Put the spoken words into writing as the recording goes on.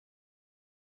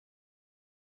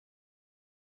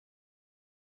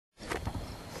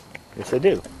Yes, I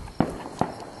do. You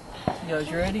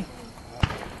guys ready?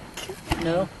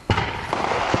 No?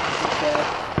 Okay.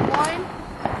 1,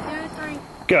 2, 3.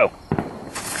 Go.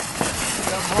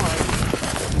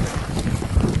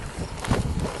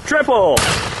 Triple.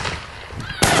 That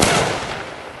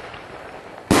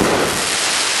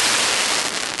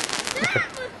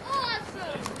was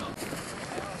awesome!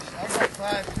 I got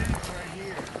 5 tubes right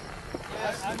here.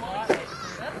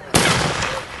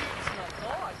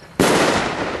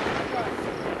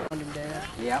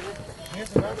 Yep.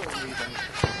 Here's another one you can.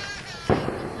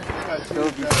 So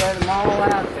if you set them all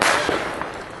out there.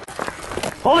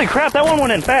 Holy crap, that one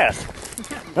went in fast.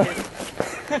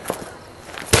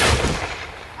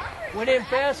 Went in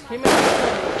fast, came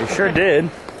out. It sure did.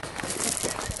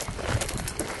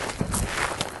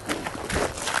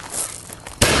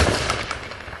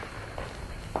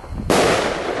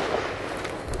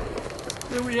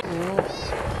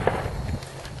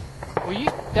 Well,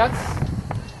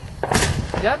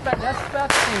 that's about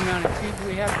the same amount of tubes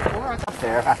we had before. I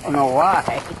don't know why.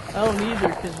 I don't either,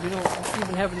 because we don't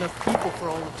even have enough people for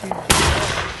all the tubes.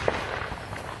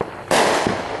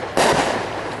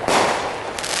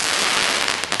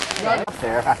 I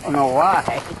don't know why.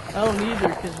 I don't either,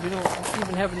 because we don't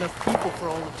even have enough people for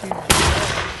all the tubes.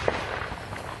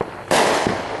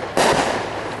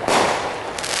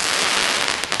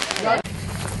 I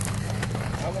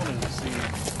wanted to see.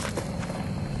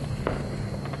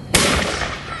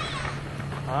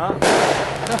 Huh?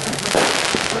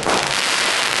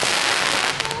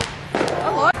 I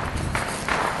like.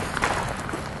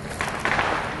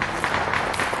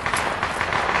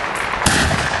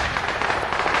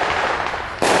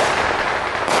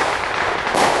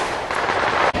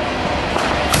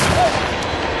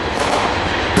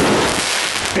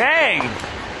 Dang!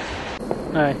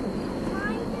 All right.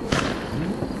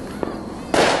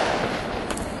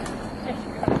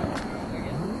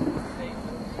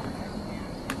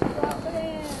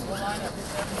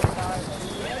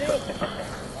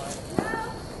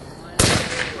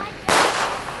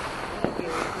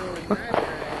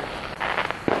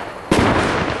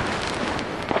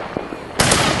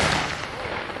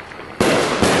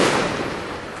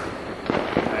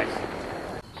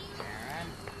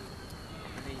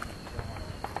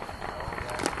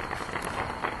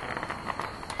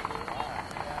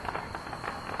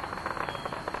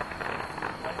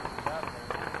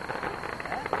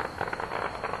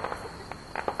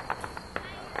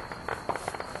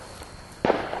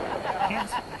 I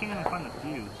can't even find the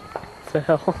fuse. What the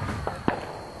hell?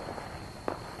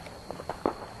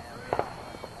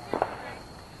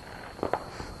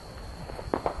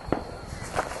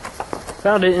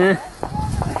 Found it, eh?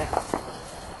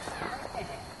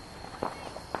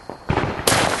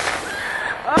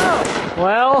 Oh!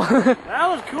 Well... that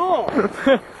was cool!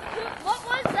 What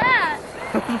was that?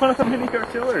 One of the mini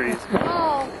artilleries.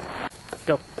 Oh.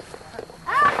 Go.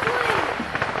 Ashley!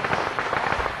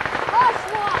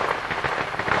 Last one!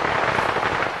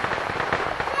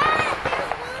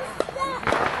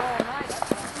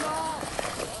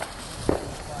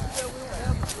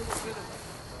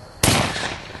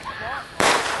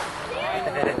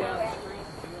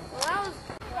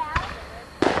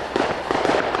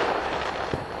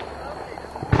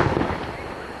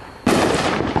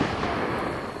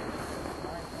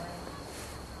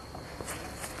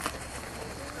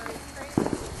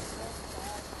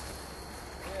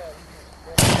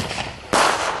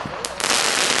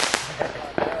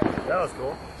 That was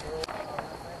cool.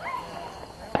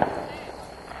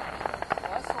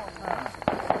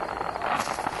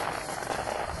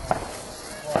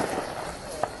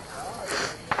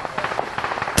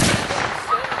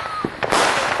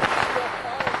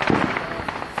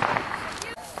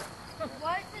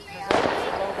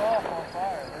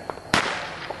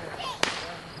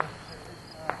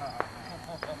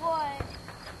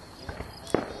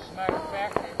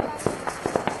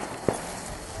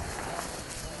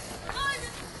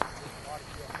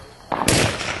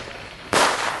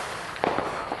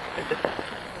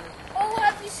 Oh,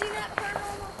 have you seen that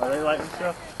paranormal? Are they lighting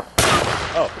stuff?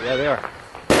 Oh, yeah, they are.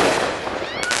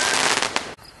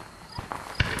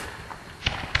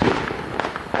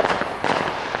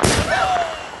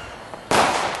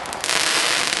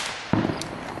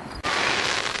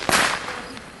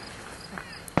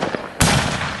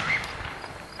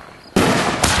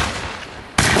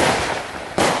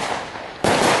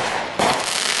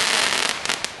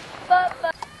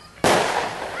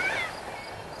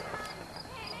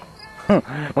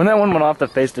 When that one went off, the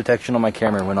face detection on my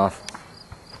camera went off.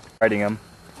 Riding him.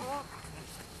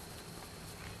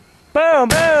 Boom!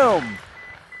 Boom!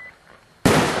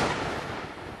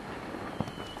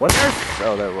 What there?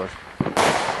 Oh, there it was.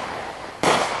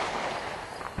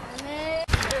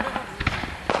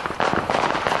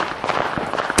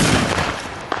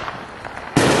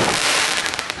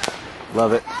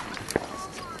 Love it.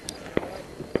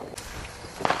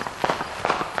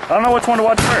 I don't know which one to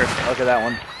watch first. Look at that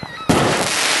one.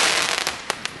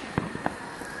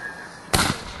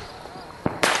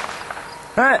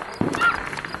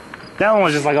 That one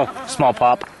was just like a small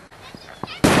pop.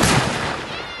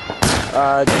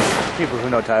 Just people who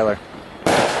know Tyler.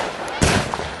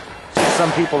 Just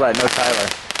some people that know Tyler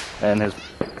and his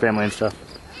family and stuff.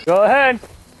 Go ahead.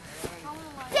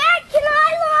 Dad, can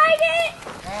I light it?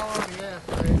 Oh, yeah.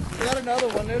 You got another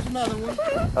one. There's another one.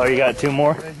 Oh, you got two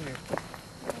more? Right here.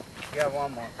 You got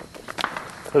one more.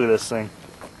 Look at this thing.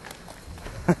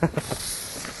 I'm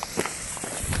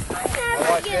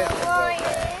never gonna light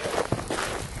it.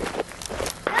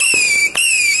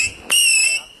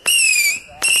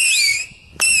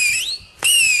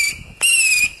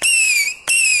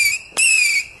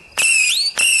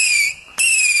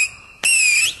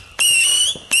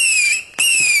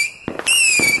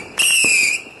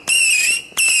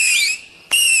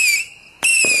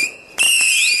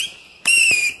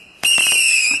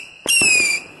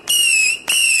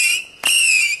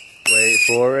 Wait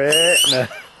for it. No.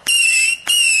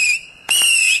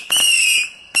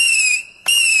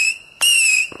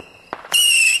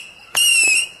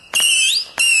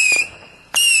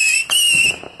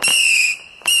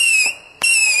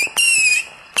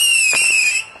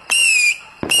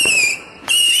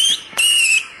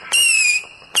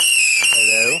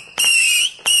 Hello.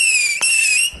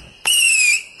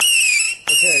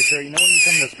 Okay, so you know when you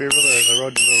come to Spearville, there's a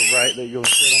road to the right that goes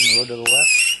straight on the road to the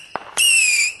left?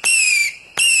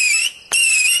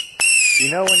 You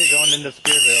know when you're going into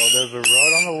Spearville, there's a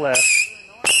road on the left.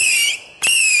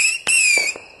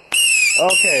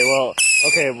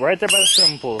 Okay, right there by the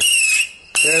swimming pool.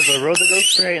 There's a road that goes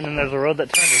straight, and then there's a road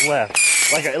that turns left.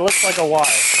 It looks like a Y.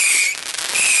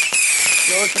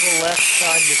 Go to the left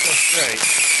side, you go straight.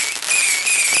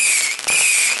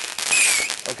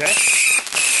 Okay?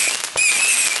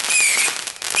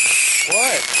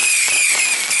 What?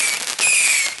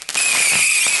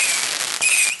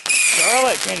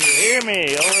 Charlotte, can you hear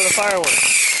me over the fireworks?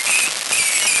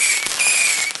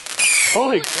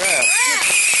 Holy crap.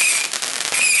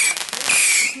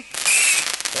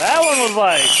 That one was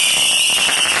like...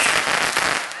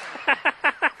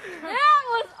 That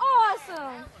was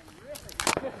awesome.